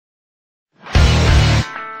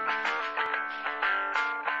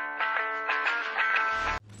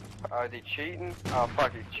Oh, is he cheating? Oh,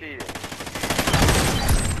 fuck, he's cheating.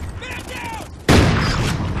 Man down!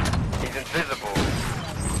 He's invisible.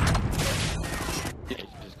 He's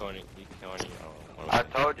just going, I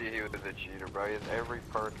told you he was a cheater, bro. He has every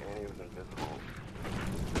perk and he was invisible.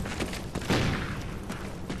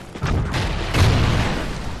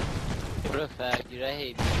 What a fact, dude, I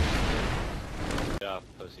hate yeah,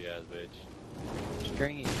 pussy ass bitch.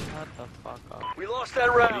 stringy. Shut the fuck up. We lost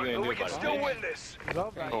that round, but we can still win this.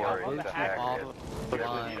 Don't worry, he's a hacker.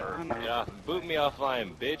 Yeah, boot me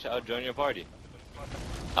offline, bitch. I'll join your party.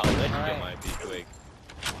 I'll let you get my IP quick.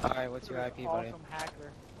 Alright, what's your IP, buddy?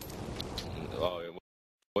 Oh,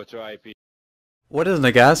 what's your IP? What is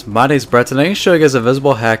it, guys? My name is Brett and I'm going to show you guys a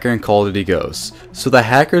visible hacker in Call of Duty Ghosts. So the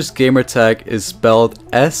hacker's gamertag is spelled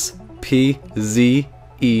SPZEVOL.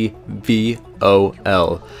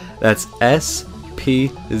 That's SPZEVOL.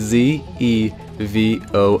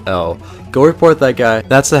 Go report that guy.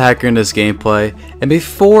 That's the hacker in this gameplay. And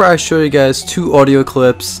before I show you guys 2 audio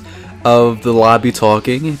clips of the lobby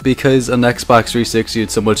talking, because on Xbox 360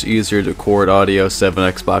 it's so much easier to record audio 7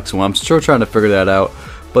 Xbox One. I'm still trying to figure that out,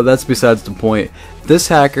 but that's besides the point. This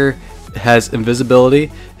hacker has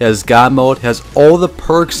invisibility, has God mode, has all the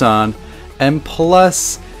perks on, and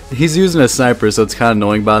plus he's using a sniper, so it's kind of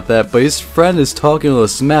annoying about that, but his friend is talking a little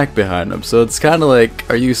smack behind him, so it's kind of like,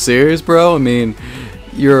 are you serious, bro? I mean,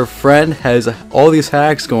 your friend has all these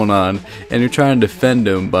hacks going on and you're trying to defend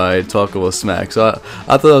him by talking a little smack. So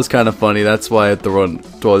I thought that was kind of funny. That's why I throw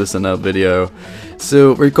this in that video.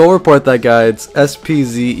 So we go report that guy. It's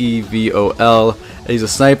SPZEVOL. He's a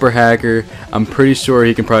sniper hacker. I'm pretty sure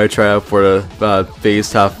he can probably try out for the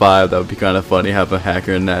phase top 5. That would be kind of funny, have a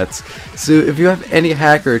hacker in that. So if you have any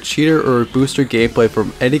hacker, cheater, or booster gameplay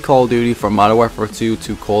from any Call of Duty, from Modern Warfare 2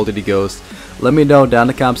 to Call of Duty Ghosts, let me know down in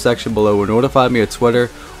the comment section below, or notify me on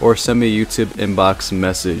Twitter, or send me a YouTube inbox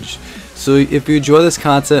message. So if you enjoy this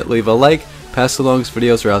content, leave a like, pass along these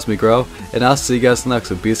videos, or helps me grow, and I'll see you guys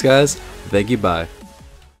next one. Peace, guys. Thank you. Bye.